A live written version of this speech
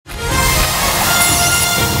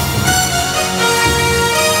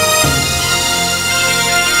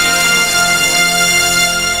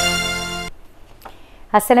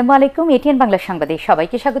আসসালামু আলাইকুম। এটিএন বাংলা সংবাদে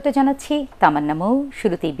সবাইকে স্বাগত জানাচ্ছি। তামান্না মৌ।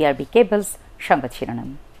 শুরুতেই বিআরবি কেবলস সংবাদ শিরোনাম।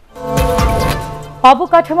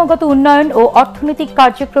 অবকাঠামোগত উন্নয়ন ও অর্থনৈতিক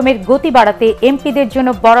কার্যক্রমের গতি বাড়াতে এমপিদের জন্য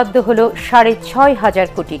বরাদ্দ হল ৬,৫০০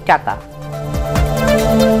 কোটি টাকা।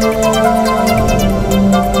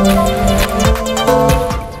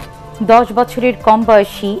 দশ বছরের কম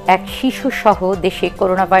বয়সী এক শিশু সহ দেশে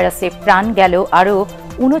করোনা ভাইরাসে প্রাণ গেল আরও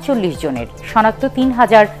 ৩৯ জনের, শনাক্ত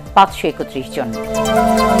 ৩,৫৩১ জন।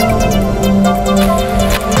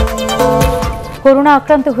 করোনা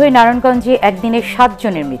আক্রান্ত হয়ে নারায়ণগঞ্জে একদিনে ৭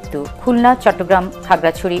 জনের মৃত্যু। খুলনা, চট্টগ্রাম,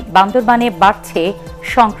 খাগড়াছড়ি, বান্দরবানে বাড়ছে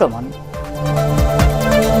সংক্রমণ।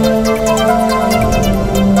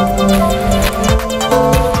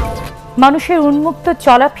 মানুষের উন্মুক্ত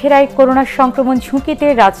চলাফেরায় করোনা সংক্রমণ ঝুঁকিতে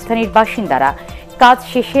রাজধানীর বাসিন্দারা। কাজ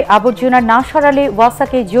শেষে আবর্জনা না সরালে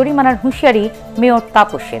ওয়াসাকে জরিমানার হুঁশিয়ারি মেয়র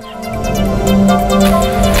তাপসের।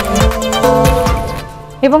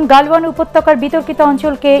 এবং গালওয়ান উপত্যকার বিতর্কিত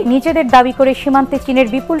অঞ্চলকে নিজেদের দাবি করে সীমান্তে চীনের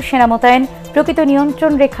বিপুল সেনা মোতায়েন। প্রকৃত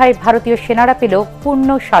নিয়ন্ত্রণ রেখায় ভারতীয় সেনারা পেল পূর্ণ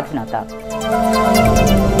স্বাধীনতা।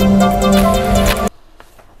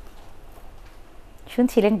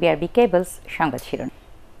 শুনছিলেন বিআরবি কেবলস সংবাদ শিরোনাম।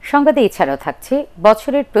 সংবাদে এছাড়াও থাকছে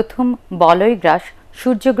বছরের প্রথম বলয় গ্রাস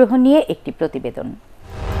সূর্যগ্রহণ নিয়ে একটি প্রতিবেদন।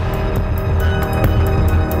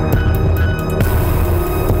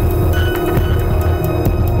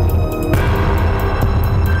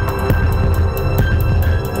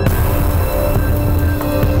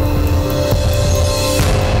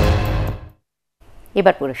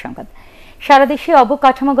 এবার পুরো সংবাদ। সারা দেশে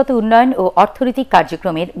অবকাঠামোগত উন্নয়ন ও অর্থনৈতিক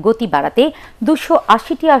কার্যক্রমের গতি বাড়াতে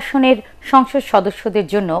 ২৮০টি আসনের সংসদ সদস্যদের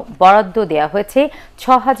জন্য বরাদ্দ দেওয়া হয়েছে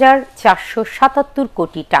 ৬,৪৭৭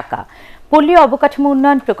 কোটি টাকা। পল্লী অবকাঠামো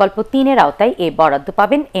উন্নয়ন প্রকল্প ৩-এর আওতায় এ বরাদ্দ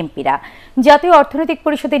পাবেন এমপিরা। জাতীয় অর্থনৈতিক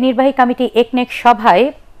পরিষদের নির্বাহী কমিটি একনেক সভায়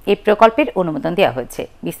এ প্রকল্পের অনুমোদন দেওয়া হয়েছে।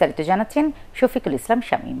 বিস্তারিত জানাচ্ছেন শফিকুল ইসলাম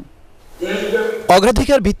শামীম।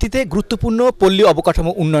 অগ্রাধিকার ভিত্তিতে গুরুত্বপূর্ণ পল্লী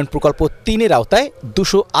অবকাঠামো উন্নয়ন প্রকল্প ৩-এর আওতায়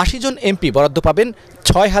 ২৮০ জন এমপি বরাদ্দ পাবেন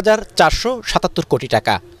 ৬,৪৭৭ কোটি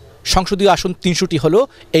টাকা। সংসদীয় আসন ৩০০টি হল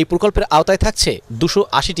এই প্রকল্পের আওতায় থাকছে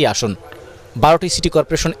 ২৮০টি আসন। ১২টি সিটি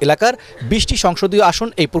কর্পোরেশন এলাকার ২০টি সংসদীয় আসন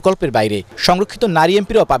এই প্রকল্পের বাইরে। সংরক্ষিত নারী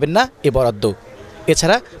এমপিরাও পাবেন না এ বরাদ্দ।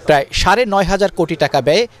 এছাড়া প্রায় ৯৫০০ কোটি টাকা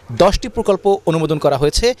ব্যয়ে 10টি প্রকল্প অনুমোদন করা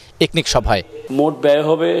হয়েছে একনেক সভায়। মোট ব্যয়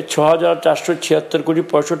হবে ৬,৪৭৬ কোটি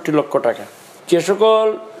 ৬৫ লক্ষ টাকা। যে সকল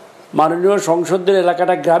মাননীয় সংসদের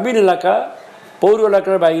এলাকাটা গ্রামীণ এলাকা, পৌর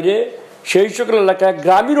এলাকার বাইরে, সেই সকল এলাকা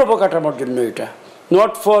গ্রামীণ অবকাঠামোর জন্য, এটা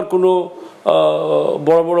নট ফর কোনো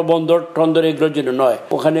বড় বড় বন্দর টন্দর এগুলোর জন্য নয়।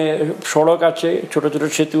 ওখানে সড়ক আছে, ছোট ছোট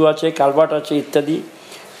সেতু আছে, কালভার্ট আছে ইত্যাদি।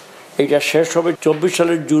 এটা শেষ হবে ২৪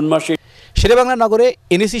 সালের জুন মাসে। শেরেবাংলা নগরে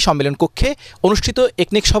এনএসি সম্মেলন কক্ষে অনুষ্ঠিত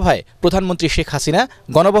একনেক সভায় প্রধানমন্ত্রী শেখ হাসিনা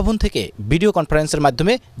গণভবন থেকে ভিডিও কনফারেন্সের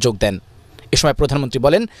মাধ্যমে যোগ দেন। এ সময় প্রধানমন্ত্রী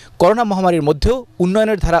বলেন, করোনা মহামারীর মধ্যেও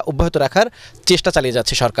উন্নয়নের ধারা অব্যাহত রাখার চেষ্টা চালিয়ে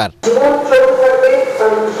যাচ্ছে সরকার।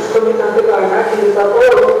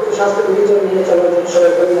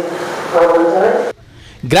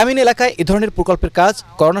 গ্রামীণ এলাকায় এ ধরনের প্রকল্পের কাজ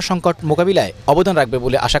করোনা সংকট মোকাবিলায় অবদান রাখবে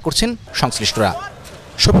বলে আশা করছেন সংশ্লিষ্টরা।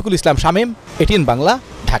 শফিকুল ইসলাম শামীম, এটিএন বাংলা,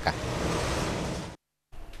 ঢাকা।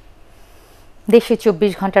 দেশে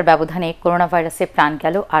 ২৪ ঘন্টার ব্যবধানে করোনা ভাইরাসে প্রাণ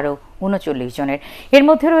গেল আরও ৩৯ জনের। এর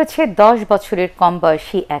মধ্যে রয়েছে ১০ বছরের কম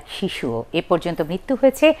বয়সী এক শিশুও। এ পর্যন্ত মৃত্যু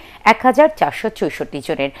হয়েছে ১,৪৬৪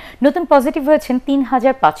 জনের। নতুন পজিটিভ হয়েছেন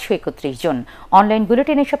 ৩,৫৩১ জন। অনলাইন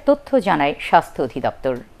বুলেটিনে এসব তথ্য জানায় স্বাস্থ্য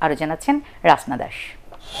অধিদপ্তর। আরও জানাচ্ছেন রাসনা দাস।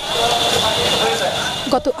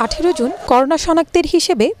 গত ১৮ জুন করোনা শনাক্তের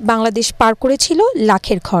হিসেবে বাংলাদেশ পার করেছিল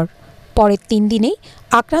লাখের ঘর। পরের ৩ দিনেই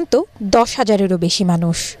আক্রান্ত ১০,০০০-এরও বেশি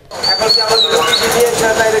মানুষ।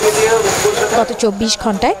 গত ২৪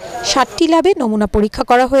 ঘন্টায় ৭টি ল্যাবে নমুনা পরীক্ষা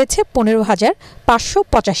করা হয়েছে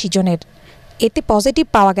 ১৫,৫৮৫ জনের। এতে পজিটিভ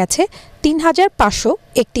পাওয়া গেছে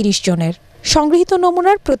 ৩,৫৩১ জনের। সংগৃহীত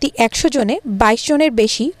নমুনার প্রতি ১০০ জনে ২২ জনের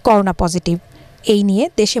বেশি করোনা পজিটিভ। এই নিয়ে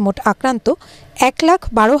দেশে মোট আক্রান্ত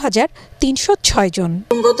 ১,১২,৩০৬ জন।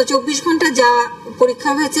 গত ২৪ ঘন্টা যা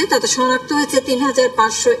পরীক্ষা হয়েছে তাতে শনাক্ত হয়েছে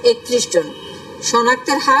 ৩,৫৩১ জন।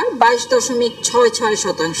 শনাক্তের হার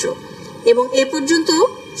 ২২.৬৬% এবং এ পর্যন্ত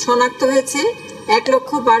শনাক্ত হয়েছে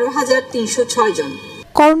 ১,১২,৩০৬ জন।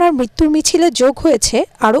 করোনার মৃত্যুর মিছিলে যোগ হয়েছে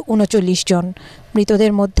আরও ৩৯ জন।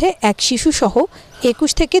 মৃতদের মধ্যে এক শিশু সহ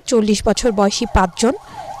 ২১ থেকে ৪০ বছর বয়সী ৫ জন,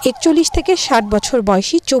 ৪১ থেকে ৬০ বছর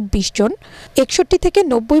বয়সী ২৪ জন, ৬১ থেকে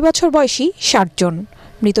 ৯০ বছর বয়সী ৬০ জন।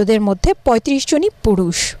 মৃতদের মধ্যে ৩৫ জনই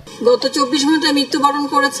পুরুষ। গত ২৪ ঘন্টায় মৃত্যুবরণ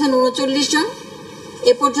করেছেন ৩৯ জন।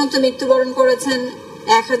 এ পর্যন্ত মৃত্যুবরণ করেছেন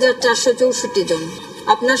 ১,৪৬৪ জন।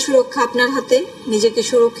 আপনার সুরক্ষা আপনার হাতে। নিজেকে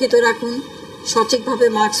সুরক্ষিত রাখুন, সঠিকভাবে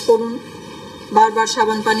মাস্ক পরুন, বারবার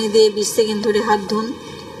সাবান পানি দিয়ে 20 সেকেন্ড ধরে হাত ধুন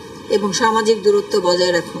এবং সামাজিক দূরত্ব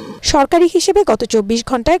বজায় রাখুন। সরকারি হিসেবে গত 24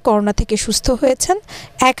 ঘন্টায় করোনা থেকে সুস্থ হয়েছেন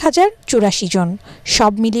 1084 জন।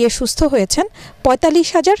 সব মিলিয়ে সুস্থ হয়েছেন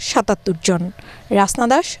 45,077 জন। রাসনা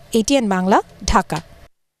দাস, ATN বাংলা, ঢাকা।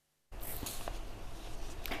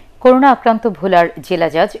 করোনা আক্রান্ত ভোলার জেলা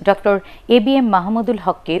জজ ডক্টর ABM মাহমুদুল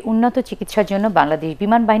হককে উন্নত চিকিৎসার জন্য বাংলাদেশ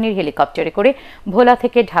বিমান বাহিনীর হেলিকপ্টারে করে ভোলা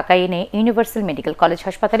থেকে ঢাকায় এনে ইউনিভার্সাল মেডিকেল কলেজ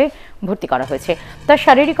হাসপাতালে ভর্তি করা হয়েছে। তার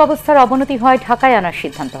শারীরিক অবস্থার অবনতি হয় ঢাকায় আনার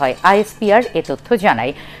সিদ্ধান্ত হয়। ISPR এ তথ্য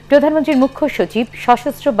জানায়। প্রধানমন্ত্রীর মুখ্য সচিব,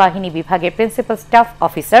 সশস্ত্র বাহিনী বিভাগের প্রিন্সিপাল স্টাফ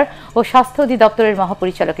অফিসার ও স্বাস্থ্য অধিদপ্তরের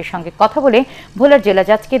মহাপরিচালকের সঙ্গে কথা বলে ভোলার জেলা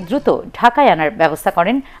জজকে দ্রুত ঢাকায় আনার ব্যবস্থা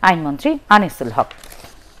করেন আইনমন্ত্রী আনিসুল হক।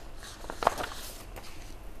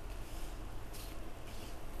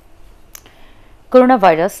 করোনা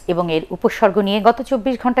ভাইরাস এবং এর উপসর্গ নিয়ে গত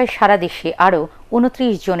 24 ঘন্টায় সারা দেশে আরও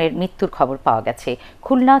 29 জনের মৃত্যুর খবর পাওয়া গেছে।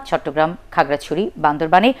 খুলনা, চট্টগ্রাম, খাগড়াছড়ি,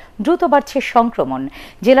 বান্দরবানে দ্রুত বাড়ছে সংক্রমণ।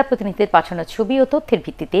 জেলা প্রতিনিধিদের পাঠানো ছবি ও তথ্যের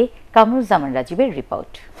ভিত্তিতে কামরুজ্জামান রাজীবের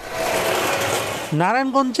রিপোর্ট।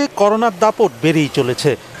 নারায়ণগঞ্জে করোনার দাপট বেড়েই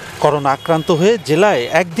চলেছে। করোনা আক্রান্ত হয়ে জেলায়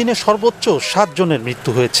একদিনে সর্বোচ্চ 7 জনের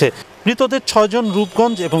মৃত্যু হয়েছে। মৃতদের 6 জন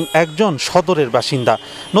রূপগঞ্জ এবং 1 জন সদরের বাসিন্দা।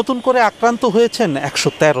 নতুন করে আক্রান্ত হয়েছেন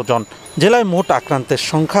 113 জন। জেলায় মোট আক্রান্তের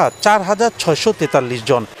সংখ্যা 4,643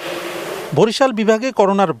 জন। বরিশাল বিভাগে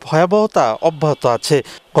করোনার ভয়াবহতা অব্যাহত আছে।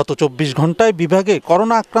 গত 24 ঘন্টায় বিভাগে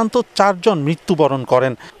করোনা আক্রান্ত 4 জন মৃত্যুবরণ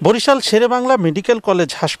করেন। বরিশাল শেরেবাংলা মেডিকেল কলেজ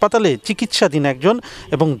হাসপাতালে চিকিৎসাধীন 1 জন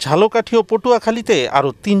এবং ঝালকাঠি ও পটুয়াখালীতে আরও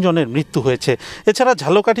 3 জনের মৃত্যু হয়েছে। এছাড়া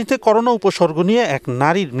ঝালকাঠিতে করোনা উপসর্গ নিয়ে 1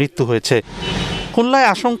 নারীর মৃত্যু হয়েছে। খুলনায়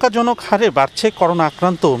আশঙ্কাজনক হারে বাড়ছে করোনা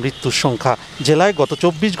আক্রান্ত ও মৃত্যুর সংখ্যা। জেলায় গত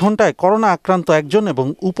 24 ঘন্টায় করোনা আক্রান্ত 1 জন এবং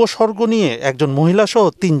উপসর্গ নিয়ে 1 জন মহিলাসহ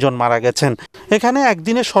 3 জন মারা গেছেন। এখানে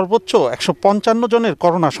একদিনে সর্বোচ্চ 155 জনের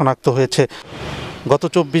করোনা শনাক্ত হয়েছে। গত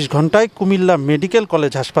 24 ঘন্টায় কুমিল্লা মেডিকেল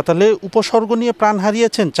কলেজ হাসপাতালে উপসর্গ নিয়ে প্রাণ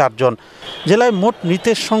হারিয়েছেন 4 জন। জেলায় মোট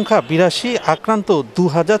মৃতের সংখ্যা 82, আক্রান্ত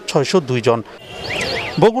 2602 জন।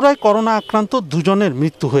 বগুড়ায় করোনা আক্রান্ত 2 জনের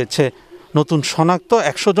মৃত্যু হয়েছে। নতুন শনাক্ত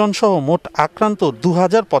 100 জন সহ মোট আক্রান্ত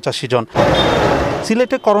 2085 জন।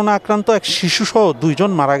 সিলেটে করোনা আক্রান্ত 1 শিশুসহ 2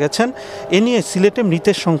 জন মারা গেছেন। এ নিয়ে সিলেটে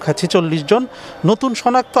মৃতের সংখ্যা 46 জন। নতুন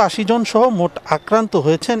শনাক্ত 80 জন সহ মোট আক্রান্ত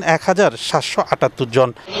হয়েছেন 1778 জন।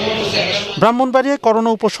 ব্রাহ্মণবাড়িয়ায় করোনা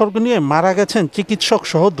উপসর্গ নিয়ে মারা গেছেন চিকিৎসক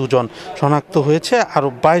সহ 2 জন। শনাক্ত হয়েছে আরও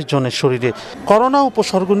 22 জনের শরীরে। করোনা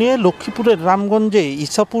উপসর্গ নিয়ে লক্ষ্মীপুরের রামগঞ্জে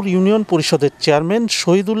ইসাপুর ইউনিয়ন পরিষদের চেয়ারম্যান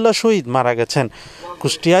শহীদুল্লাহ শহীদ মারা গেছেন।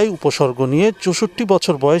 কুষ্টিয়ায় উপসর্গ নিয়ে 64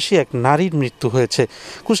 বছর বয়সী 1 নারীর মৃত্যু হয়েছে।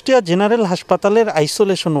 কুষ্টিয়া জেনারেল হাসপাতালের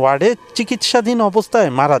আইসোলেশন ওয়ার্ডে চিকিৎসাধীন অবস্থায়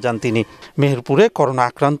মারা যান তিনি। মেহেরপুরে করোনা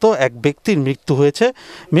আক্রান্ত 1 ব্যক্তির মৃত্যু হয়েছে।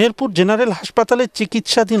 মেহেরপুর জেনারেল হাসপাতালে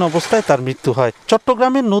চিকিৎসাধীন অবস্থায় তার মৃত্যু হয়।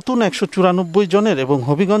 চট্টগ্রামে নতুন 194 জনের এবং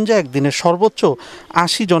হবিগঞ্জে একদিনে সর্বোচ্চ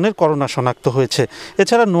 80 জনের করোনা শনাক্ত হয়েছে।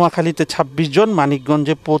 এছাড়া নোয়াখালীতে 26 জন,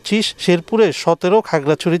 মানিকগঞ্জে 25, শেরপুরে 17,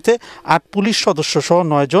 খাগড়াছড়িতে 8 পুলিশ সদস্য সহ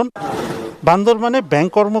 9 জন। বান্দরবানে ব্যাংক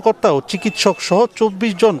কর্মকর্তা ও চিকিৎসক সহ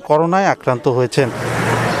 24 জন করোনায় আক্রান্ত হয়েছেন।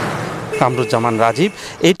 কামরুজ্জামান রাজীব,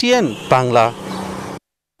 ATN বাংলা।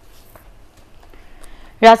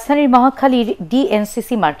 রাজধানীর মহাখালীর DNCC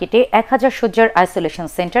মার্কেটে 1000 শয্যার আইসোলেশন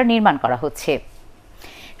সেন্টার নির্মাণ করা হচ্ছে।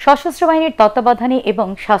 সশস্ত্র বাহিনীর তত্ত্বাবধানে এবং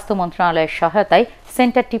স্বাস্থ্য মন্ত্রণালয়ের সহায়তায়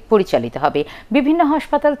সেন্টারটি পরিচালিত হবে। বিভিন্ন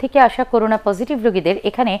হাসপাতাল থেকে আসা করোনা পজিটিভ রোগীদের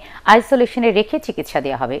এখানে আইসোলেশনে রেখে চিকিৎসা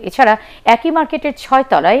দেওয়া হবে। এছাড়া একই মার্কেটের 6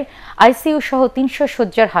 তলায় ICU সহ 300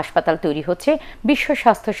 শয্যার হাসপাতাল তৈরি হচ্ছে বিশ্ব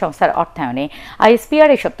স্বাস্থ্য সংস্থার অর্থায়নে। ISPR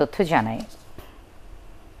এসব তথ্য জানায়।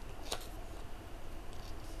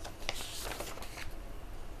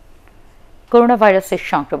 করোনা ভাইরাসের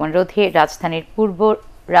সংক্রমণ রোধে রাজধানীর পূর্ব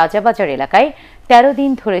রাজাবাজার এলাকায় 13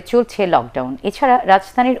 দিন ধরে চলছে লকডাউন। এছাড়া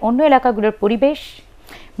রাজধানীর অন্য এলাকাগুলোর পরিবেশ,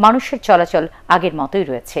 মানুষের চলাচল আগের মতোই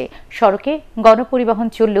রয়েছে। সড়কে গণপরিবহন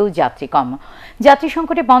চললেও যাত্রী কম। যাত্রী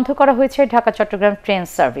সংকটে বন্ধ করা হয়েছে ঢাকা চট্টগ্রাম ট্রেন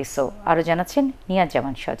সার্ভিসও। আরও জানাচ্ছেন নিয়াজ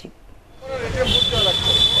জামান সজীব।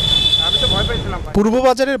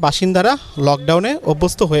 পূর্ববাজারের বাসিন্দারা লকডাউনে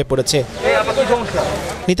অভ্যস্ত হয়ে পড়েছে।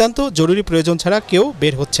 নিতান্ত জরুরি প্রয়োজন ছাড়া কেউ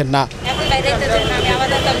বের হচ্ছেন না।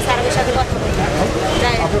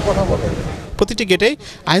 প্রতিটি গেটেই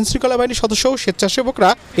আইন শৃঙ্খলা বাহিনীর সদস্য ও স্বেচ্ছাসেবকরা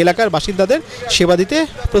এলাকার বাসিন্দাদের সেবা দিতে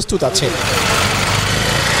প্রস্তুত আছে।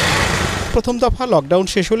 প্রথম দফা লকডাউন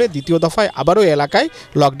শেষ হলে দ্বিতীয় দফায় আবারও এলাকায়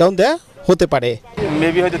লকডাউন দেয়া হতে পারে।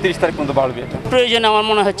 মেবি হয়তো 30 তারিখ পর্যন্ত বাড়বে। প্রয়োজন আমার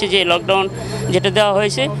মনে হচ্ছে যে লকডাউন যেটা দেওয়া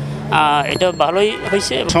হয়েছে এটা ভালোই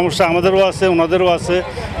হয়েছে। সমস্যা আমাদেরও আছে, ওনাদেরও আছে।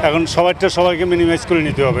 এখন সবাইকে মিনিমাইজ করে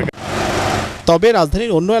নিতে হবে। তবে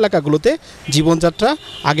রাজধানীর অন্য এলাকাগুলোতে জীবনযাত্রা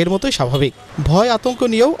আগের মতোই স্বাভাবিক। ভয় আতঙ্ক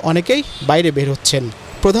নিয়েও অনেকেই বাইরে বের হচ্ছেন।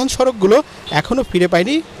 প্রধান সড়কগুলো এখনও ফিরে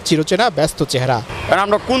পায়নি চিরচেনা ব্যস্ত চেহারা।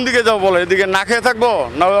 আমরা কোন দিকে যাবো বলো, এদিকে না খেয়ে থাকবো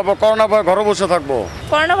না করোনা ভয় ঘরে বসে থাকবো?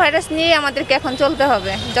 করোনা ভাইরাস নিয়ে আমাদেরকে এখন চলতে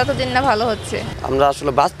হবে, যতদিন না ভালো হচ্ছে। আমরা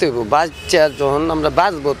আসলে বাঁচতে হইব, যখন আমরা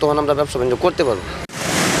বাঁচবো তখন আমরা ব্যবসা বাণিজ্য করতে পারবো।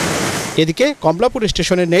 এদিকে কমলাপুর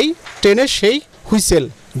স্টেশনে নেই ট্রেনের সেই হুইসেল,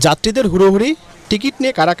 যাত্রীদের হুড়োহুড়ি, টিকিট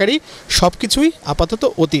নিয়ে কাড়াকাড়ি সবকিছুই আপাতত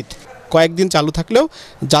অতীত। কয়েকদিন চালু থাকলেও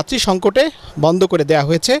যাত্রী সংকটে বন্ধ করে দেয়া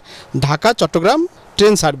হয়েছে ঢাকা চট্টগ্রাম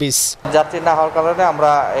ট্রেন সার্ভিস। যাত্রী না হওয়ার কারণে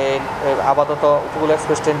আমরা আপাতত উপকূল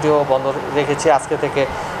এক্সপ্রেস ট্রেনটিও বন্ধ রেখেছি আজকে থেকে,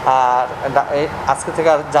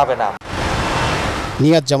 আর যাবে না।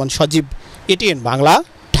 নিয়াজ জামান সজীব, ATN বাংলা,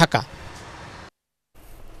 ঢাকা।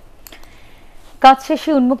 কাজ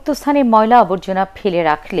শেষে উন্মুক্ত স্থানে ময়লা আবর্জনা ফেলে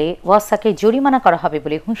রাখলে ওয়াসাকে জরিমানা করা হবে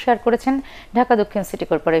বলে হুঁশিয়ার করেছেন ঢাকা দক্ষিণ সিটি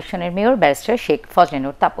কর্পোরেশনের মেয়র ব্যারিস্টার শেখ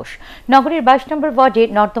ফজলেনুর তাপস। নগরীর 22 নম্বর ওয়ার্ডে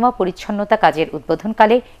নর্দমা পরিচ্ছন্নতা কাজের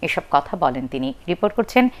উদ্বোধনকালে এসব কথা বলেন তিনি। রিপোর্ট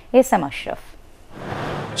করছেন SM আশরাফ।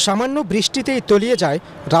 সামান্য বৃষ্টিতেই তলিয়ে যায়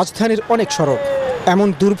রাজধানীর অনেক সড়ক। এমন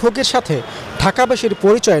দুর্ভোগের সাথে ঢাকাবাসীর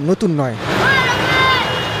পরিচয় নতুন নয়।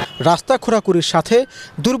 রাস্তা খোঁড়াখুড়ির সাথে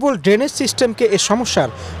দুর্বল ড্রেনেজ সিস্টেমকে এ সমস্যার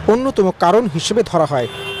অন্যতম কারণ হিসেবে ধরা হয়।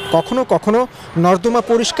 কখনো কখনো নর্দমা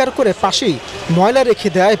পরিষ্কার করে পাশেই ময়লা রেখে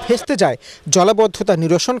দেয় ভেস্তে যায় জলাবদ্ধতা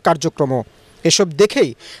নিরসন কার্যক্রম। এসব দেখেই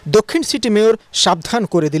দক্ষিণ সিটি মেয়র সাবধান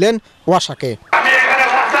করে দিলেন ওয়াসাকে।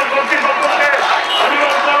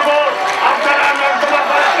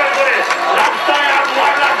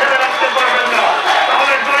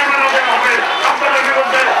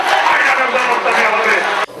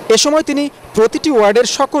 এ সময় তিনি প্রতিটি ওয়ার্ডের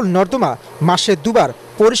সকল নর্দমা মাসে 2 বার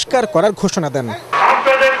পরিষ্কার করার ঘোষণা দেন।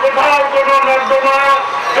 আপনাদের কোথাও কোনো নর্দমা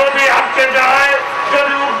যদি আটকে যায়,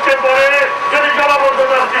 যদি উঠতে পড়ে, যদি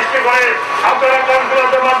জলাবদ্ধতার সৃষ্টি করে, আপনারা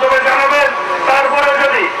কনফারেন্সের মাধ্যমে জানাবেন। তারপরে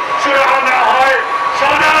যদি সুরাহা না হয়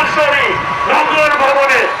সরাসরি নগর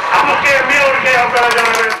ভবনে আমাকে মেয়রকে আপনারা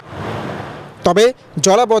জানাবেন। তবে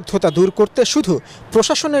জলাবদ্ধতা দূর করতে শুধু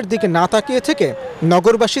প্রশাসনের দিকে না তাকিয়ে থেকে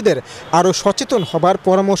নগরবাসীদের আরও সচেতন হবার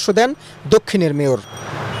পরামর্শ দেন দক্ষিণের mayor.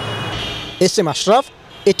 SM Ashraf,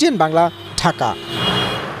 ATN Bangla, Dhaka.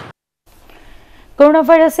 Corona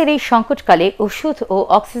ভাইরাসের এই সংকটকালে ওষুধ ও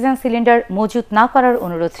অক্সিজেন সিলিন্ডার মজুত না করার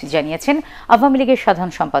অনুরোধ জানিয়েছেন আওয়ামী লীগের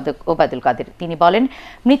সাধারণ সম্পাদক ওবায়দুল কাদের। তিনি বলেন,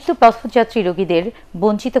 মৃত্যু পথযাত্রী রোগীদের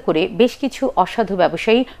বঞ্চিত করে বেশ কিছু অসাধু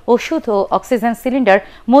ব্যবসায়ী ওষুধ ও অক্সিজেন সিলিন্ডার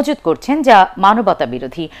মজুত করছেন, যা মানবতা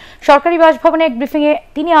বিরোধী। সরকারি বাসভবনে এক ব্রিফিংয়ে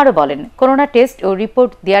তিনি আরও বলেন, করোনা টেস্ট ও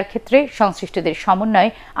রিপোর্ট দেওয়ার ক্ষেত্রে সংশ্লিষ্টদের সমন্বয়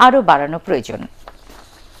আরও বাড়ানো প্রয়োজন।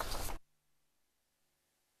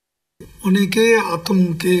 অনেকে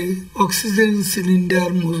আতঙ্কে অক্সিজেন সিলিন্ডার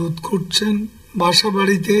মজুত করছেন, বাসা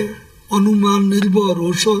বাড়িতে অনুমান নির্ভর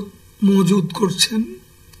ঔষধ মজুত করছেন।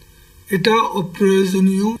 এটা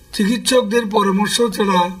অপ্রয়োজনীয়। চিকিৎসকদের পরামর্শ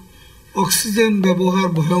ছাড়া অক্সিজেন ব্যবহার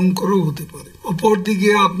ভয়ঙ্কর হতে পারে। অপরদিকে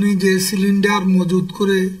আপনি যে সিলিন্ডার মজুত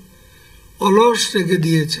করে অলস রেখে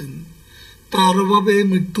দিয়েছেন, তার অভাবে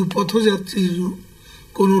মৃত্যু পথযাত্রী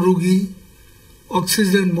কোনো রোগী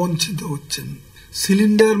অক্সিজেন বঞ্চিত হচ্ছেন।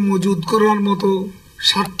 সিলিন্ডার মজুত করার মতো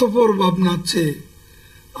স্বার্থপর ভাবনার চেয়ে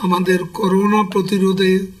আমাদের করোনা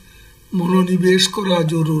প্রতিরোধে মনোনিবেশ করা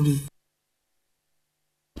জরুরি।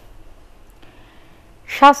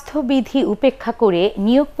 স্বাস্থ্যবিধি উপেক্ষা করে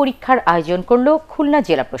নিয়োগ পরীক্ষার আয়োজন করল খুলনা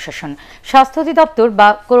জেলা প্রশাসন। স্বাস্থ্য অধিদপ্তর বা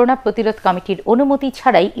করোনা প্রতিরোধ কমিটির অনুমতি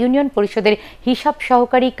ছাড়াই ইউনিয়ন পরিষদের হিসাব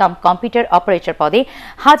সহকারী কাম কম্পিউটার অপারেটর পদে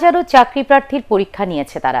হাজারো চাকরি প্রার্থীর পরীক্ষা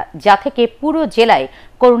নিয়েছে তারা, যা থেকে পুরো জেলায়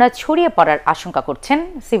করোনা ছড়িয়ে পড়ার আশঙ্কা করছেন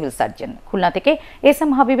সিভিল সার্জন। খুলনা থেকে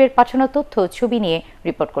SM হাবিবের পাঠানো তথ্য ছবি নিয়ে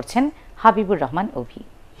রিপোর্ট করছেন হাবিবুর রহমান অভি।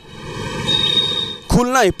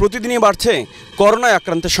 খুলনায় প্রতিদিনই বাড়ছে করোনায়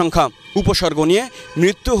আক্রান্তের সংখ্যা, উপসর্গ নিয়ে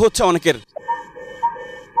মৃত্যু হচ্ছে অনেকের।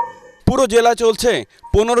 পুরো জেলায় চলছে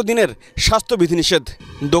 15 দিনের স্বাস্থ্য বিধিনিষেধ।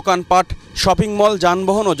 দোকানপাট, শপিং মল,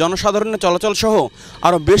 যানবাহন ও জনসাধারণের চলাচল সহ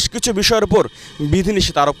আরও বেশ কিছু বিষয়ের উপর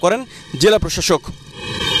বিধিনিষেধ আরোপ করেন জেলা প্রশাসক।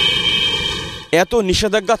 এত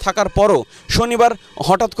নিষেধাজ্ঞা থাকার পরও শনিবার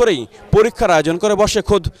হঠাৎ করেই পরীক্ষার আয়োজন করে বসে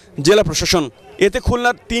খোদ জেলা প্রশাসন। এতে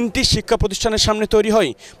খুলনার 3টি শিক্ষা প্রতিষ্ঠানের সামনে তৈরি হয়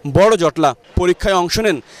বড় জটলা। পরীক্ষায় অংশ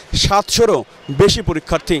নেন 700-রও বেশি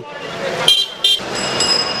পরীক্ষার্থী।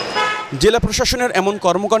 জেলা প্রশাসনের এমন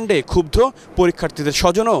কর্মকাণ্ডে ক্ষুব্ধ পরীক্ষার্থীদের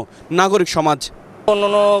স্বজন ও নাগরিক সমাজ।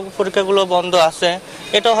 অন্যান্য পরীক্ষাগুলো বন্ধ আছে,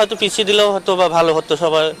 এটা হয়তো পিছিয়ে দিলেও হয়তো বা ভালো হতো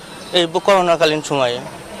সবাই এই করোনাকালীন সময়ে,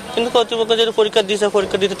 কিন্তু কর্তৃপক্ষ যেটা পরীক্ষা দিয়েছে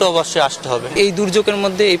পরীক্ষা দিতে তো অবশ্যই আসতে হবে। এই দুর্যোগের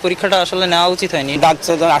মধ্যে এই পরীক্ষাটা আসলে নেওয়া উচিত হয়নি।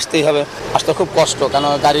 ডাকছে আসতেই হবে, আসতে খুব কষ্ট, কারণ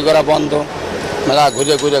গাড়ি ঘোড়া বন্ধ, মেলা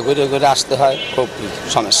ঘুরে ঘুরে ঘুরে ঘুরে আসতে হয়, খুব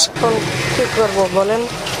সমস্যা। কি করবো বলেন,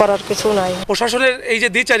 করার কিছু নাই। প্রশাসনের এই যে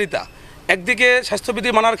দ্বিচারিতা, একদিকে স্বাস্থ্যবিধি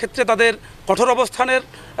মানার ক্ষেত্রে তাদের কঠোর অবস্থানের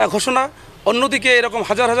ঘোষণা, অন্যদিকে এরকম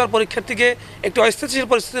হাজার হাজার পরীক্ষার্থীকে একটি অস্থিতিশীল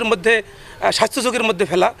পরিস্থিতির মধ্যে স্বাস্থ্য ঝুঁকির মধ্যে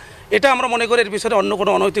ফেলা, এটা আমরা মনে করি এর পিছনে অন্য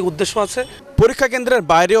কোনো অনৈতিক উদ্দেশ্য আছে। পরীক্ষা কেন্দ্রের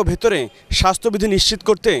বাইরে ও ভেতরে স্বাস্থ্যবিধি নিশ্চিত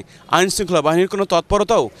করতে আইনশৃঙ্খলা বাহিনীর কোনো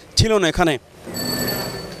তৎপরতাও ছিল না এখানে।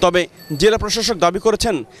 তবে জেলা প্রশাসক দাবি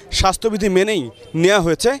করেছেন স্বাস্থ্যবিধি মেনেই নেওয়া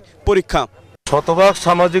হয়েছে পরীক্ষা। শতভাগ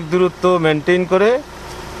সামাজিক দূরত্ব মেনটেন করে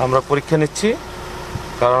আমরা পরীক্ষা নিচ্ছি,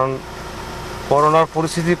 কারণ করোনার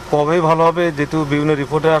পরিস্থিতি কবে ভালো হবে যেহেতু বিভিন্ন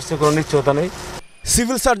রিপোর্টে আসছে কোনো নিশ্চয়তা নেই।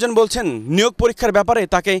 সিভিল সার্জন বলছেন নিয়োগ পরীক্ষার ব্যাপারে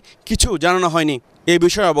তাকে কিছু জানানো হয়নি। এই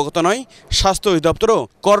বিষয়ে অবগত নয় স্বাস্থ্য অধিদপ্তর ও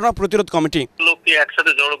করোনা প্রতিরোধ কমিটি। লোককে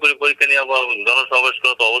একসাথে জড়ো করে পরীক্ষা নেওয়া বা জনসমাবেশ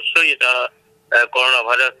করা তো অবশ্যই এটা করোনা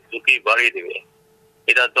ভাইরাস ঝুঁকি বাড়িয়ে দেবে,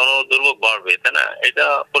 এটা জনদুর্ভোগ বাড়বে, তাই না? এটা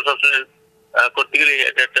প্রশাসনের করতে গেলে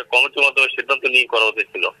এটা একটা কমিটির মাধ্যমে সিদ্ধান্ত নিয়ে করা উচিত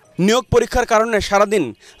ছিল। নিয়োগ পরীক্ষার কারণে সারাদিন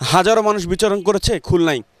হাজারো মানুষ বিচরণ করেছে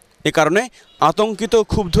খুলনায়। এ কারণে আতঙ্কিত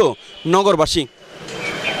ক্ষুব্ধ নগরবাসী।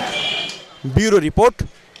 Bureau report,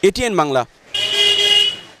 ATN Bangla.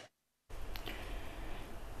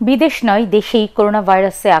 বিদেশ নয়, দেশেই করোনা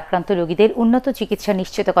ভাইরাসে আক্রান্ত রোগীদের উন্নত চিকিৎসা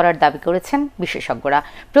নিশ্চিত করার দাবি করেছেন বিশেষজ্ঞরা।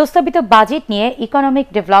 প্রস্তাবিত বাজেট নিয়ে ইকোনমিক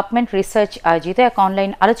ডেভেলপমেন্ট রিসার্চ আয়োজিত এক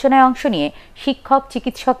অনলাইন আলোচনায় অংশ নিয়ে শিক্ষক,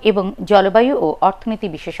 চিকিৎসক এবং জলবায়ু ও অর্থনীতি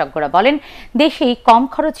বিশেষজ্ঞরা বলেন, দেশেই কম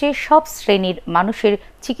খরচে সব শ্রেণীর মানুষের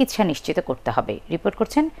চিকিৎসা নিশ্চিত করতে হবে। রিপোর্ট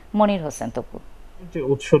করছেন মনির হোসেন তপু। যে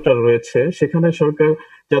উৎসটা রয়েছে সেখানে সরকার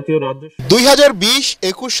জাতীয় রাজ্য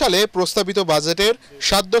 2020-21 সালে প্রস্তাবিত বাজেটের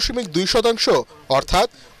 7.2% অর্থাৎ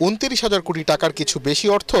 29,000 কোটি টাকার কিছু বেশি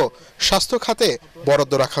অর্থ স্বাস্থ্য খাতে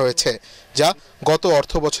বরাদ্দ রাখা হয়েছে, যা গত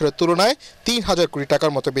অর্থ বছরের তুলনায় 3,000 কোটি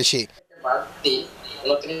টাকার মতো বেশি।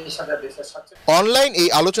 অনলাইন এই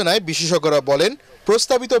আলোচনায় বিশেষজ্ঞরা বলেন,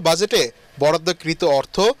 প্রস্তাবিত বাজেটে বরাদ্দকৃত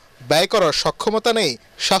অর্থ ব্যয় করার সক্ষমতা নেই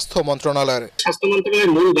স্বাস্থ্য মন্ত্রণালয়ের। স্বাস্থ্য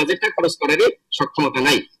মন্ত্রণালয়ের মূল বাজেটটা খরচ করার সক্ষমতা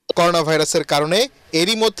নাই। করোনা ভাইরাসের কারণে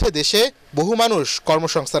এরই মধ্যে দেশে বহু মানুষ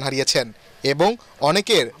কর্মসংস্থান হারিয়েছেন এবং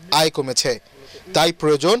অনেকের আয় কমেছে। তাই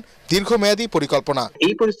প্রয়োজন দীর্ঘমেয়াদী পরিকল্পনা।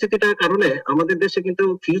 এই পরিস্থিতিটার কারণে আমাদের দেশে কিন্তু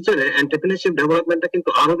ফিউচারে এন্টারপ্রেনারশিপ ডেভেলপমেন্টটা কিন্তু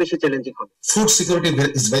আরো বেশি চ্যালেঞ্জিং হবে। Food security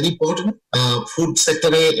is very important. Food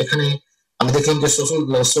সেক্টরে এখানে আমি দেখলাম যে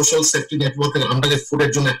সোশ্যাল সেফটি নেটওয়ার্কের আন্ডারে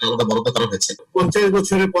ফুডের জন্য একটা আলাদা বরাদ্দ করা হয়েছে। 50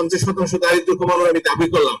 বছরে 50% দারিদ্র্য কমানোর আমি দাবি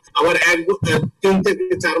করলাম, আবার 3 থেকে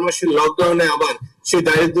 4 মাসের লকডাউনে আবার সেই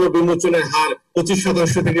দারিদ্র্য বিমোচনের হার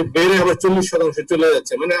 25% থেকে বেড়ে আবার 40% চলে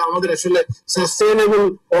যাচ্ছে। মানে আমাদের আসলে সাস্টেইনেবল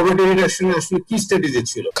পভার্টি রিডাকশনে আসলে কি স্ট্র্যাটেজি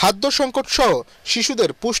ছিল? খাদ্য সংকট সহ শিশুদের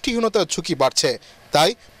পুষ্টিহীনতার ঝুঁকি বাড়ছে,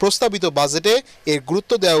 তাই প্রস্তাবিত বাজেটে এর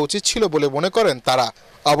গুরুত্ব দেওয়া উচিত ছিল বলে মনে করেন তারা।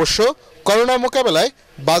 অবশ্য করোনা মোকাবেলায়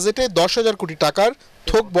বাজেটে 10,000 কোটি টাকার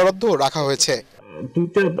থোক বরাদ্দ রাখা হয়েছে।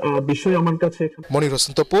 দুইটা বিষয় আমার কাছে। মনির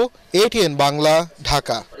হোসেন তপু, ATN বাংলা,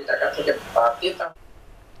 ঢাকা।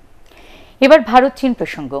 এবার ভারত চীন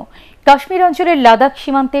প্রসঙ্গ। কাশ্মীর অঞ্চলের লাদাখ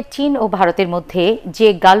সীমান্তের চীন ও ভারতের মধ্যে যে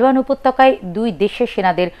গালওয়ান উপত্যকায় দুই দেশের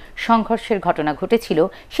সেনাদের সংঘর্ষের ঘটনা ঘটেছিল,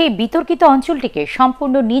 সেই বিতর্কিত অঞ্চলটিকে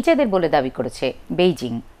সম্পূর্ণ নিজেদের বলে দাবি করেছে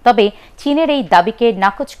বেইজিং। তবে চীনের এই দাবিকে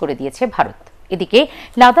নাকচ করে দিয়েছে ভারত। এদিকে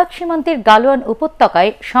লাদাখ সীমান্তের গালওয়ান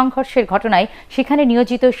উপত্যকায় সংঘর্ষের ঘটনায় সেখানে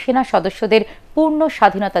নিয়োজিত সেনা সদস্যদের পূর্ণ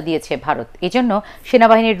স্বাধীনতা দিয়েছে ভারত। এজন্য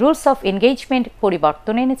সেনাবাহিনীর রুলস অফ এনগেজমেন্ট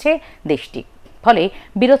পরিবর্তন এনেছে দেশটি। ফলে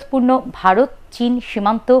বিরোধপূর্ণ ভারত চীন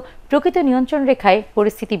সীমান্ত প্রকৃত নিয়ন্ত্রণ রেখায়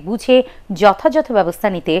পরিস্থিতি বুঝে যথাযথ ব্যবস্থা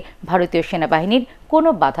নিতে ভারতীয় সেনাবাহিনীর কোনো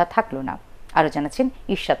বাধা থাকল না। আরও জানাচ্ছেন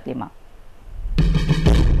ইশরাত লিমা।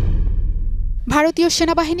 ভারতীয়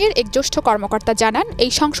সেনাবাহিনীর এক জ্যেষ্ঠ কর্মকর্তা জানান,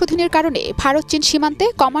 এই সংশোধনের কারণে ভারত চীন সীমান্তে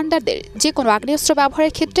কমান্ডারদের যে কোনো আগ্নেয়াস্ত্র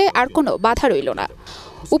ব্যবহারের ক্ষেত্রে আর কোনো বাধা রইল না।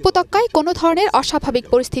 উপত্যকায় কোনো ধরনের অস্বাভাবিক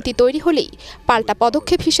পরিস্থিতি তৈরি হলেই পাল্টা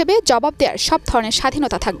পদক্ষেপ হিসেবে জবাব দেওয়ার সব ধরনের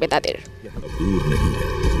স্বাধীনতা থাকবে তাদের।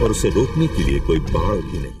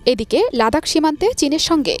 এদিকে লাদাখ সীমান্তে চীনের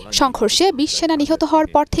সঙ্গে সংঘর্ষে 20 সেনা নিহত হওয়ার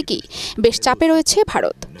পর থেকেই বেশ চাপে রয়েছে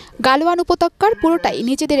ভারত। গালওয়ান উপত্যকার পুরোটাই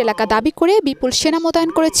নিজেদের এলাকা দাবি করে বিপুল সেনা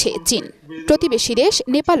মোতায়েন করেছে চীন। প্রতিবেশী দেশ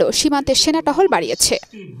নেপালও সীমান্তের সেনা টহল বাড়িয়েছে।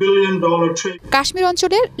 কাশ্মীর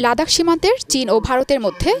অঞ্চলের লাদাখ সীমান্তের চীন ও ভারতের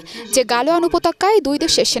মধ্যে যে গালওয়ান উপত্যকায় দুই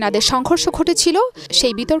দেশের সেনাদের সংঘর্ষ ঘটেছিল,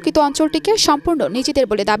 সেই বিতর্কিত অঞ্চলটিকে সম্পূর্ণ নিজেদের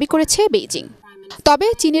বলে দাবি করেছে বেইজিং। তবে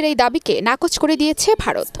চীনের এই দাবিকে নাকচ করে দিয়েছে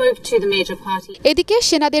ভারত। এদিকে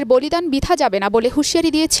সেনাদের বলিদান বৃথা যাবে না বলে হুঁশিয়ারি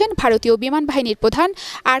দিয়েছেন ভারতীয় বিমান বাহিনীর প্রধান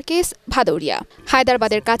RKS ভাদৌরিয়া।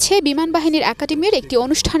 হায়দ্রাবাদের কাছে বিমান বাহিনীর একাডেমির একটি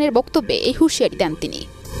অনুষ্ঠানের বক্তব্যে এই হুঁশিয়ারি দেন তিনি।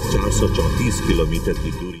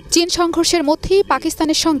 চীন সংঘর্ষের মধ্যেই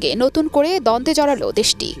পাকিস্তানের সঙ্গে নতুন করে দ্বন্দ্বে জড়ালো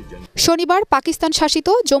দেশটি। শনিবার পাকিস্তান শাসিত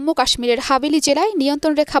জম্মু কাশ্মীরের হাভেলি জেলায়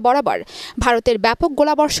নিয়ন্ত্রণ রেখা বরাবর ভারতের ব্যাপক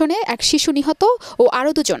গোলাবর্ষণে এক শিশু নিহত ও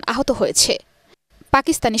আরও 2 জন আহত হয়েছে।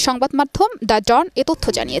 পাকিস্তানি সংবাদ মাধ্যম দ্য ডন এ তথ্য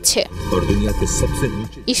জানিয়েছে।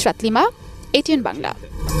 Ishrat lima, ATN Bangla.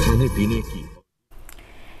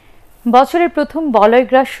 বছরের প্রথম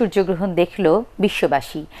বলয়গ্রাস সূর্যগ্রহণ দেখল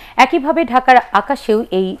বিশ্ববাসী। একইভাবে ঢাকার আকাশেও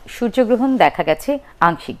এই সূর্যগ্রহণ দেখা গেছে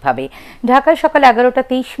আংশিকভাবে। ঢাকায় সকাল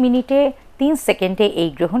 11:03 এই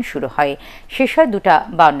গ্রহণ শুরু হয়, শেষ হয়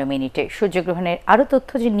 2:52। সূর্যগ্রহণের আরও তথ্য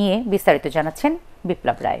নিয়ে বিস্তারিত জানাচ্ছেন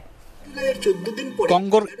বিপ্লব রায়।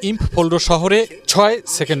 কঙ্গোর ইম্ফোল্ডো শহরে 6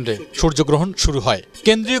 সেকেন্ডে সূর্যগ্রহণ শুরু হয়।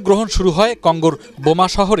 কেন্দ্রীয় গ্রহণ শুরু হয় কঙ্গোর বোমা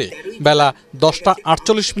শহরে বেলা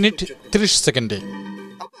 10:48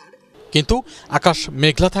 কিন্তু আকাশ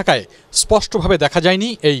মেঘলা থাকায় স্পষ্টভাবে দেখা যায়নি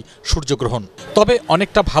এই সূর্যগ্রহণ। তবে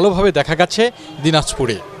অনেকটা ভালোভাবে দেখা গেছে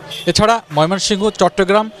দিনাজপুরে। এছাড়া ময়মনসিংহ,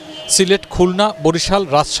 চট্টগ্রাম, সিলেট, খুলনা, বরিশাল,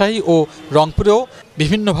 রাজশাহী ও রংপুরেও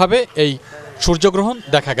বিভিন্নভাবে এই সূর্যগ্রহণ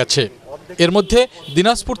দেখা গেছে। এর মধ্যে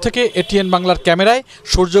দিনাজপুর থেকে ATN বাংলার ক্যামেরায়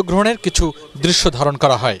সূর্যগ্রহণের কিছু দৃশ্য ধারণ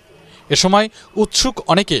করা হয়। এ সময় উৎসুক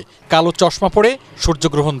অনেকে কালো চশমা পরে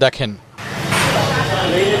সূর্যগ্রহণ দেখেন।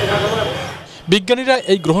 বিজ্ঞানীরা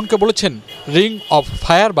এই গ্রহণকে বলেছেন রিং অফ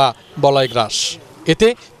ফায়ার বা বলয়গ্রাস। এতে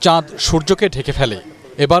চাঁদ সূর্যকে ঢেকে ফেলে।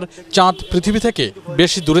 এবার চাঁদ পৃথিবী থেকে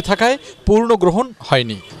বেশি দূরে থাকায় পূর্ণ গ্রহণ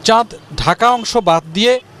হয়নি। চাঁদ ঢাকা অংশ বাদ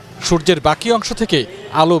দিয়ে সূর্যের বাকি অংশ থেকে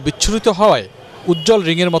আলো বিচ্ছুরিত হওয়ায় উজ্জ্বল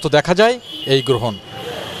রিংয়ের মতো দেখা যায় এই গ্রহণ।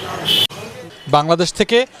 বাংলাদেশ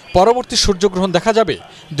থেকে পরবর্তী সূর্যগ্রহণ দেখা যাবে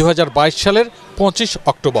 2022 সালের 25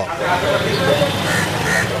 অক্টোবর।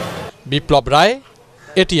 বিপ্লব রায়,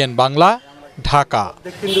 ATN বাংলা, ঢাকা।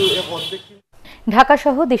 ঢাকা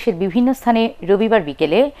সহ দেশের বিভিন্ন স্থানে রবিবার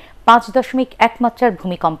বিকেলে 5.1 মাত্রার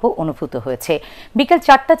ভূমিকম্প অনুভূত হয়েছে। বিকেল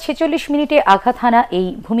 4:46 আঘাত হানা এই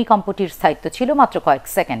ভূমিকম্পটির স্থায়িত্ব ছিল মাত্র কয়েক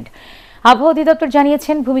সেকেন্ড। আবহাওয়া অধিদপ্তর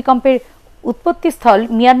জানিয়েছেন, ভূমিকম্পের উৎপত্তিস্থল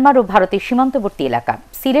মিয়ানমার ও ভারতের সীমান্তবর্তী এলাকা।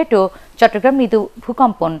 সিলেট ও চট্টগ্রাম মৃদু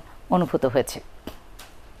ভূকম্পন অনুভূত হয়েছে।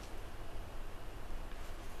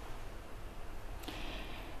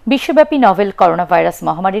 বিশ্বব্যাপী নভেল করোনা ভাইরাস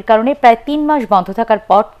মহামারীর কারণে প্রায় 3 মাস বন্ধ থাকার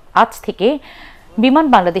পর আজ থেকে বিমান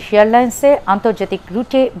বাংলাদেশ এয়ারলাইন্সের আন্তর্জাতিক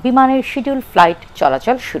রুটে বিমানের শিডিউল ফ্লাইট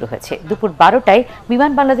চলাচল শুরু হয়েছে। দুপুর 12টায়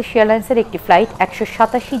বিমান বাংলাদেশ এয়ারলাইন্সের একটি ফ্লাইট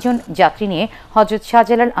 187 জন যাত্রী নিয়ে হযরত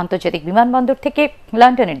শাহজালাল আন্তর্জাতিক বিমানবন্দর থেকে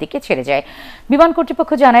লন্ডনের দিকে ছেড়ে যায়। বিমান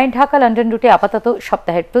কর্তৃপক্ষ জানায়, ঢাকা লন্ডন রুটে আপাতত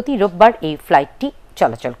সপ্তাহের প্রতি রোববার এই ফ্লাইটটি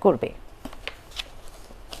চলাচল করবে।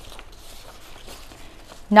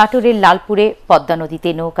 নাটোরের লালপুরে পদ্মা নদীতে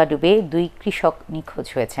নৌকা ডুবে 2 কৃষক নিখোঁজ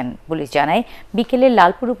হয়েছেন। পুলিশ জানায়, বিকেলে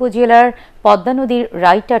লালপুর উপজেলার পদ্মা নদীর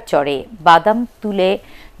রাইটার চরে বাদাম তুলে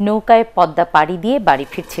নৌকায় পদ্মা পাড়ি দিয়ে বাড়ি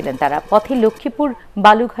ফিরছিলেন তারা। পথে লক্ষ্মীপুর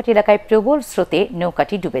বালুঘাট এলাকায় প্রবল স্রোতে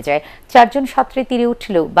নৌকাটি ডুবে যায়। 4 জন সাঁতরে তীরে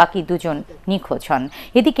উঠলেও বাকি 2 জন নিখোঁজ হন।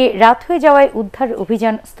 এদিকে রাত হয়ে যাওয়ায় উদ্ধার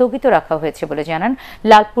অভিযান স্থগিত রাখা হয়েছে বলে জানান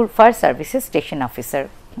লালপুর ফায়ার সার্ভিসের স্টেশন অফিসার।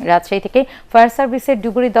 রাজশাহী থেকে ফায়ার সার্ভিসের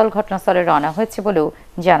ডুবুরি দল ঘটনাস্থলে রওনা হয়েছে বলেও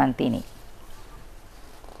জানান তিনি।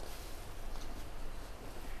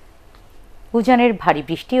 উজানের ভারী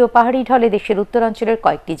বৃষ্টি ও পাহাড়ি ঢলে দেশের উত্তরাঞ্চলের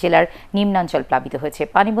কয়েকটি জেলার নিম্নাঞ্চল প্লাবিত হয়েছে।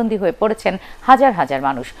 পানিবন্দী হয়ে পড়েছেন হাজার হাজার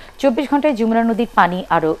মানুষ। 24 ঘন্টায় যমুনা নদীর পানি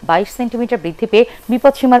আরও 22 সেন্টিমিটার বৃদ্ধি পেয়ে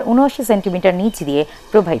বিপদসীমার 79 সেন্টিমিটার নিচ দিয়ে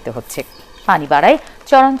প্রবাহিত হচ্ছে। পানি বাড়ায়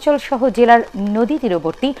চরাঞ্চল সহ জেলার নদী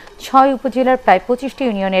তীরবর্তী 6 উপজেলার প্রায় 25টি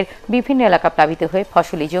ইউনিয়নের বিভিন্ন এলাকা প্লাবিত হয়ে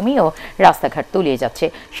ফসলি জমি ও রাস্তাঘাট তলিয়ে যাচ্ছে।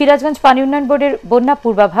 সিরাজগঞ্জ পানি উন্নয়ন বোর্ডের বন্যা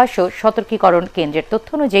পূর্বাভাস ও সতর্কীকরণ কেন্দ্রের তথ্য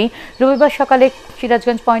অনুযায়ী রবিবার সকালে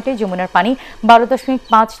সিরাজগঞ্জ পয়েন্টে যমুনার পানি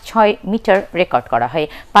 12.56 মিটার রেকর্ড করা হয়।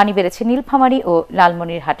 পানি বেড়েছে নীলফামারী ও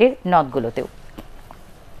লালমনিরহাটের নদগুলোতেও।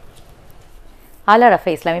 আল আরাফা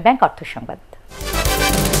ইসলামী ব্যাংক অর্থ সংবাদ।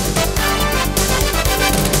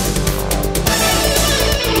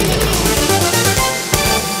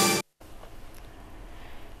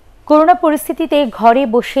 করোনা পরিস্থিতিতে ঘরে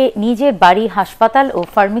বসে নিজের বাড়ি, হাসপাতাল ও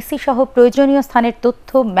ফার্মেসি সহ প্রয়োজনীয় স্থানের তথ্য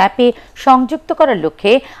ম্যাপে সংযুক্ত করার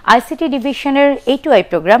লক্ষ্যে আইসিটি ডিভিশনের A2I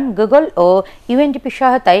প্রোগ্রাম, গুগল ও UNDP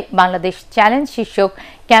সহায়তায় বাংলাদেশ চ্যালেঞ্জ শীর্ষক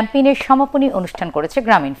ক্যাম্পেইনের সমাপনী অনুষ্ঠান করেছে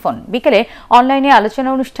গ্রামীণফোন। বিকেলে অনলাইনে আলোচনা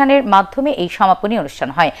অনুষ্ঠানের মাধ্যমে এই সমাপনী অনুষ্ঠান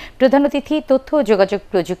হয়। প্রধান অতিথি তথ্য ও যোগাযোগ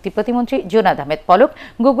প্রযুক্তি প্রতিমন্ত্রী জোনাদ আহমেদ পলক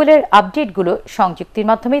গুগলের আপডেটগুলো সংযুক্তির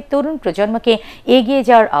মাধ্যমে তরুণ প্রজন্মকে এগিয়ে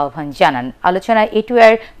যাওয়ার আহ্বান জানান। আলোচনায়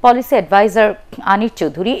A2I পলিসি অ্যাডভাইজার আনির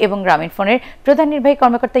চৌধুরী এবং গ্রামীণফোনের প্রধান নির্বাহী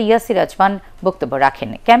কর্মকর্তা ইয়াসির আজমান বক্তব্য রাখেন।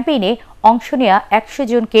 ক্যাম্পেইনে অংশ নেওয়া 100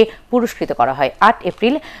 জনকে পুরস্কৃত করা হয়। 8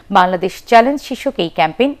 এপ্রিল বাংলাদেশ চ্যালেঞ্জ শীর্ষক এই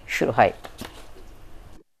ক্যাম্পেইন শুরু হয়।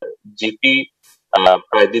 জিপি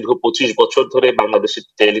প্রায় দীর্ঘ 25 বছর ধরে বাংলাদেশের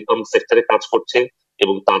টেলিকম সেক্টরে কাজ করছে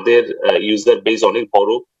এবং তাদের ইউজার বেস অনেক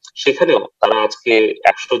বড়। সেখানেও তারা আজকে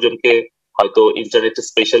 100 জনকে হয়তো ইন্টারনেটে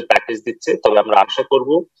স্পেশাল প্যাকেজ দিচ্ছে। তবে আমরা আশা করব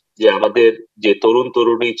যে আমাদের যে তরুণ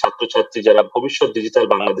তরুণী ছাত্রছাত্রী যারা ভবিষ্যৎ ডিজিটাল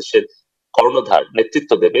বাংলাদেশের কর্ণধার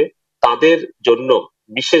নেতৃত্ব দেবে, তাদের জন্য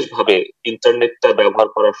বিশেষভাবে ইন্টারনেটটা ব্যবহার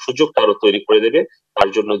করার সুযোগটা আরো তৈরি করে দেবে। তার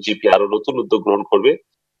জন্য জিপি আরো নতুন উদ্যোগ গ্রহণ করবে।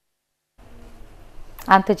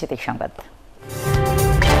 আন্তর্জাতিক সংবাদ।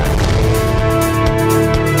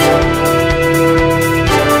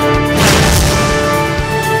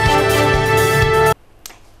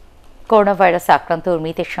 করোনা ভাইরাসে আক্রান্ত ও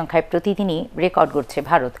মৃতের সংখ্যায় প্রতিদিনই রেকর্ড গড়ছে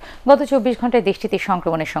ভারত। গত 24 ঘন্টায় দেশটিতে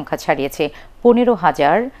সংক্রমণের সংখ্যা ছাড়িয়েছে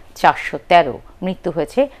 15,413। মৃত্যু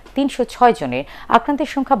হয়েছে 306 জনের। আক্রান্তের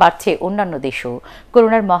সংখ্যা বাড়ছে অন্যান্য দেশেও।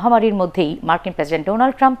 করোনার মহামারীর মধ্যেই মার্কিন প্রেসিডেন্ট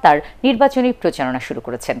ডোনাল্ড ট্রাম্প তার নির্বাচনী প্রচারণা শুরু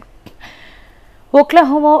করেছেন।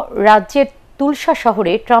 ওকলাহোমা রাজ্যের তুলসা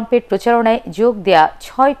শহরে ট্রাম্পের প্রচারণায় যোগ দেয়া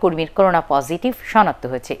 6 কর্মীর করোনা পজিটিভ শনাক্ত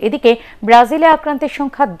হয়েছে। এদিকে ব্রাজিলে আক্রান্তের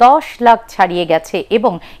সংখ্যা 10 লাখ ছাড়িয়ে গেছে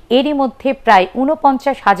এবং এরই মধ্যে প্রায়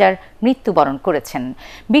 49,000 মৃত্যুবরণ করেছেন।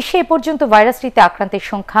 বিশ্বে এ পর্যন্ত ভাইরাসটিতে আক্রান্তের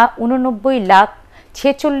সংখ্যা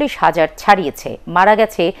 89,46,000 ছাড়িয়েছে। মারা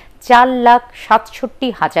গেছে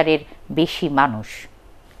 4,67,000-এর বেশি মানুষ।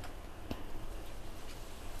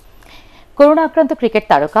 করোনা আক্রান্ত ক্রিকেট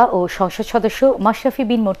তারকা ও সংসদ সদস্য মাশরাফি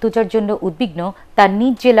বিন মর্তুজার জন্য উদ্বিগ্ন তার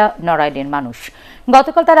নিজ জেলা নড়াইলের মানুষ।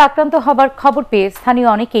 গতকাল তার আক্রান্ত হবার খবর পেয়ে স্থানীয়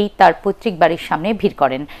অনেকেই তার পৈতৃক বাড়ির সামনে ভিড়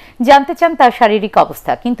করেন, জানতে চান তার শারীরিক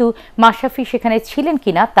অবস্থা। কিন্তু মাশরাফি সেখানে ছিলেন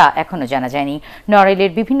কিনা তা এখনো জানা যায়নি।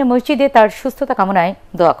 নড়াইলের বিভিন্ন মসজিদে তার সুস্থতা কামনায়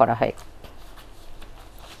দোয়া করা হয়।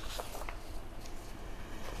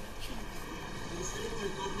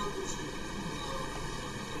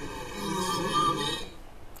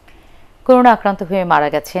 করোনা আক্রান্ত হয়ে মারা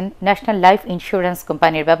গেছেন ন্যাশনাল লাইফ ইন্স্যুরেন্স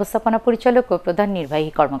কোম্পানির ব্যবস্থাপনা পরিচালক ও প্রধান নির্বাহী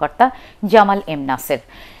কর্মকর্তা জামাল এম নাসের।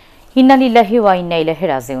 ইন্না লিল্লাহি ওয়া ইন্না ইলাইহি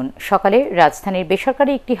রাজিউন। সকালে রাজধানীর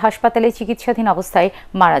বেসরকারি একটি হাসপাতালে চিকিৎসাধীন অবস্থায়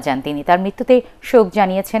মারা যান তিনি। তার মৃত্যুতে শোক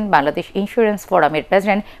জানিয়েছেন বাংলাদেশ ইন্স্যুরেন্স ফোরামের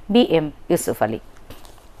president BM Yusuf Ali.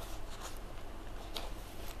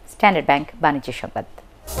 Standard bank বাণিজ্য সংবাদ।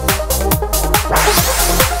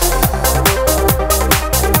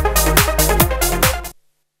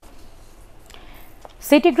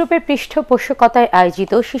 সিটি গ্রুপের পৃষ্ঠপোষকতায়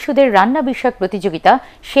আয়োজিত শিশুদের রান্না বিষয়ক প্রতিযোগিতা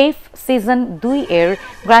শেফ সিজন 2 এর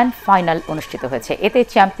গ্র্যান্ড ফাইনাল অনুষ্ঠিত হয়েছে। এতে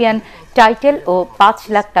চ্যাম্পিয়ন টাইটেল ও 5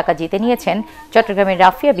 লাখ টাকা জিতে নিয়েছেন চট্টগ্রামের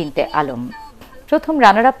রাফিয়া বিনতে আলম। প্রথম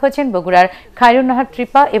রানার আপ হয়েছেন বগুড়ার খায়রুন নাহার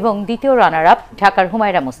ট্রিপা এবং দ্বিতীয় রানার আপ ঢাকার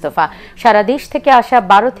হুমায়রা মুস্তফা। সারা দেশ থেকে আসা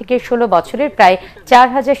 12 থেকে 16 বছরের প্রায়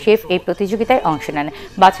 4000 শেফ এই প্রতিযোগিতায় অংশ নেন।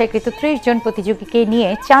 বাছাইকৃত 30 জন প্রতিযোগীকে নিয়ে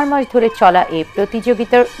 4 মাস ধরে চলা এই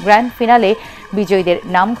প্রতিযোগিতার গ্র্যান্ড ফিনালে বিজয়ীদের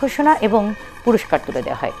নাম ঘোষণা এবং পুরস্কার তুলে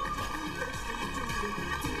দেওয়া হয়।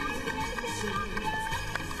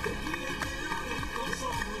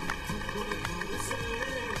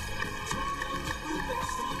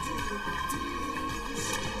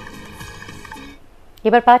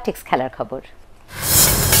 এবার পার্টিক্স খেলার খবর।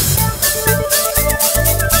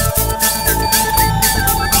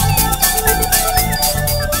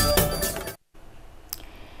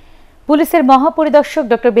 পুলিশের মহাপরিদর্শক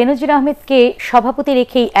ডক্টর বেনজির আহমেদকে সভাপতি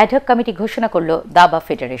রেখেই অ্যাডহক কমিটি ঘোষণা করল দাবা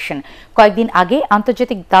ফেডারেশন। কয়েকদিন আগে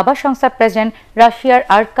আন্তর্জাতিক দাবা সংস্থার প্রেসিডেন্ট রাশিয়ার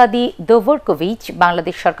আর্কাদি দোভরকোভিচ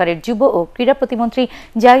বাংলাদেশ সরকারের যুব ও ক্রীড়া প্রতিমন্ত্রী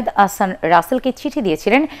জাহিদ আহসান রাসেলকে চিঠি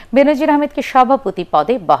দিয়েছিলেন বেনজির আহমেদকে সভাপতি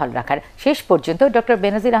পদে বহাল রাখার। শেষ পর্যন্ত ডক্টর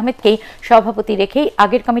বেনজির আহমেদকেই সভাপতি রেখেই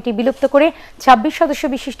আগের কমিটি বিলুপ্ত করে 26 সদস্য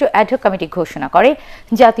বিশিষ্ট অ্যাডহক কমিটি ঘোষণা করে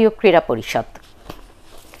জাতীয় ক্রীড়া পরিষদ।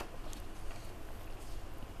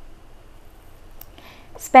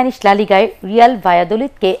 স্প্যানিশ লা লিগায় রিয়াল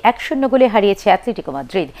ভায়াদোলিদকে 1-0 গোলে হারিয়েছে অ্যাটলেটিকো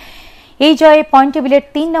মাদ্রিদ। এই জয়ে পয়েন্ট টেবিলের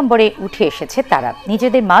 3 নম্বরে উঠে এসেছে তারা।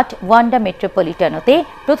 নিজেদের মাঠ ওয়ান্ডা মেট্রোপলিটানোতে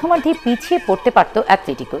প্রথমার্ধে পিছিয়ে পড়তে পারত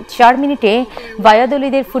অ্যাটলেটিকো। 4 মিনিটে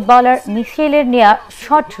ভায়াদোলিদের ফুটবলার মিশেলের নেয়া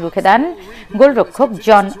শট রুখে দেন গোলরক্ষক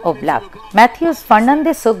জন ওব্লাক। ম্যাথিউস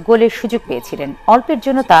ফার্নান্দেসও গোলের সুযোগ পেয়েছিলেন, অল্পের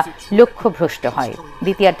জন্য তা লক্ষ্যভ্রষ্ট হয়।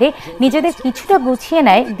 দ্বিতীয়ার্ধে নিজেদের কিছুটা গুছিয়ে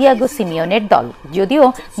নেয় দিয়াগো সিমিওনের দল, যদিও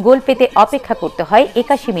গোল পেতে অপেক্ষা করতে হয়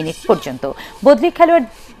 81 মিনিট পর্যন্ত। বদলি খেলোয়াড়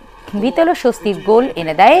ভিতলো স্বস্তির গোল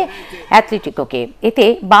এনে দেয় অ্যাটলেটিকোকে। এতে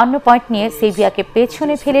 52 পয়েন্ট নিয়ে সেভিয়াকে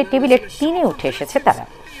পেছনে ফেলে টেবিলের 3-এ উঠে এসেছে তারা।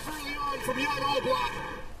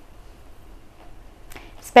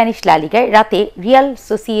 স্প্যানিশ লা লিগায় রাতে রিয়াল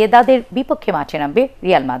সোসিয়েদাদের বিপক্ষে মাঠে নামবে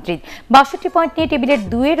রিয়াল মাদ্রিদ। 62 পয়েন্ট নিয়ে টেবিলের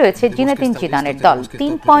 2-এ রয়েছে জিনেদিন জিদানের দল।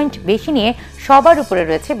 3 পয়েন্ট বেশি নিয়ে সবার উপরে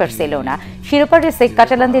রয়েছে বার্সেলোনা। শিরোপা রেসে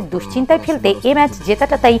কাটালানদের দুশ্চিন্তায় ফেলতে এ ম্যাচ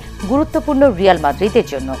জেতাটা তাই গুরুত্বপূর্ণ রিয়াল মাদ্রিদের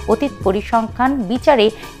জন্য। অতীত পরিসংখ্যান বিচারে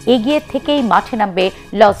এগিয়ে থেকেই মাঠে নামবে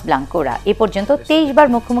লস ব্লাঙ্কোরা। এ পর্যন্ত 23 বার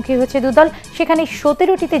মুখোমুখি হয়েছে দুদল, সেখানে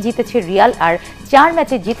 17টিতে জিতেছে রিয়াল আর 4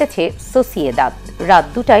 ম্যাচে জিতেছে সোসিয়েদাদ। রাত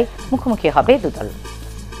 2টায় মুখোমুখি হবে দুদল।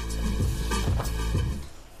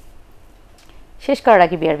 শেষ করার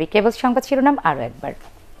আগে বিআরবি কেবল সংবাদ শিরোনাম আরও একবার।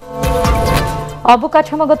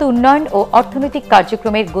 অবকাঠামোগত উন্নয়ন ও অর্থনৈতিক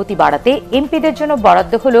কার্যক্রমের গতি বাড়াতে এমপিদের জন্য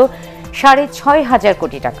বরাদ্দ হল ৬,৫০০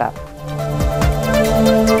 কোটি টাকা।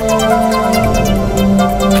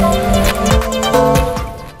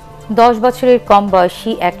 দশ বছরের কম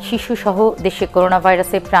বয়সী এক শিশু সহ দেশে করোনা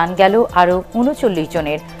ভাইরাসে প্রাণ গেল আরও ৩৯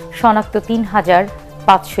 জনের, শনাক্ত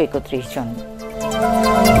 ৩,৫৩১ জন।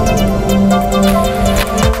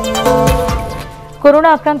 করোনা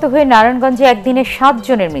আক্রান্ত হয়ে নারায়ণগঞ্জে একদিনে ৭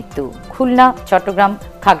 জনের মৃত্যু। খুলনা, চট্টগ্রাম,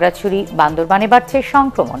 খাগড়াছড়ি, বান্দরবানে বাড়ছে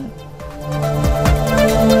সংক্রমণ।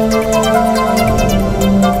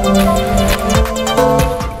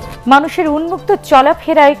 মানুষের উন্মুক্ত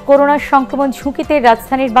চলাফেরায় করোনার সংক্রমণ ঝুঁকিতে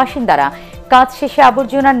রাজধানীর বাসিন্দারা। কাজ শেষে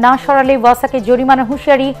আবর্জনা না সরালে ওয়াসাকে জরিমানা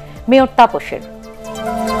হুঁশিয়ারি মেয়র তাপসের।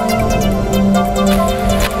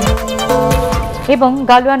 এবং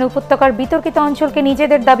গালওয়ান উপত্যকার বিতর্কিত অঞ্চলকে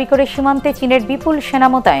নিজেদের দাবি করে সীমান্তে চীনের বিপুল সেনা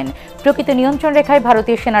মোতায়েন। প্রকৃত নিয়ন্ত্রণ রেখায়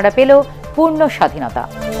ভারতীয় সেনারা পেল পূর্ণ স্বাধীনতা।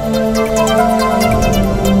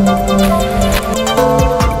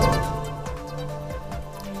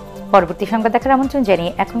 পরবর্তী সংবাদ দেখার আমন্ত্রণ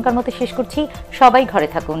জানিয়ে এখনকার মতো শেষ করছি। সবাই ঘরে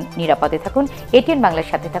থাকুন, নিরাপদে থাকুন, এটিএন বাংলার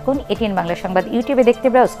সাথে থাকুন। এটিএন বাংলা সংবাদ ইউটিউবে দেখতে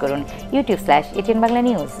ব্রাউজ করুন, youtube/ATN Bangla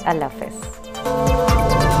News। আল্লাহ হাফেজ।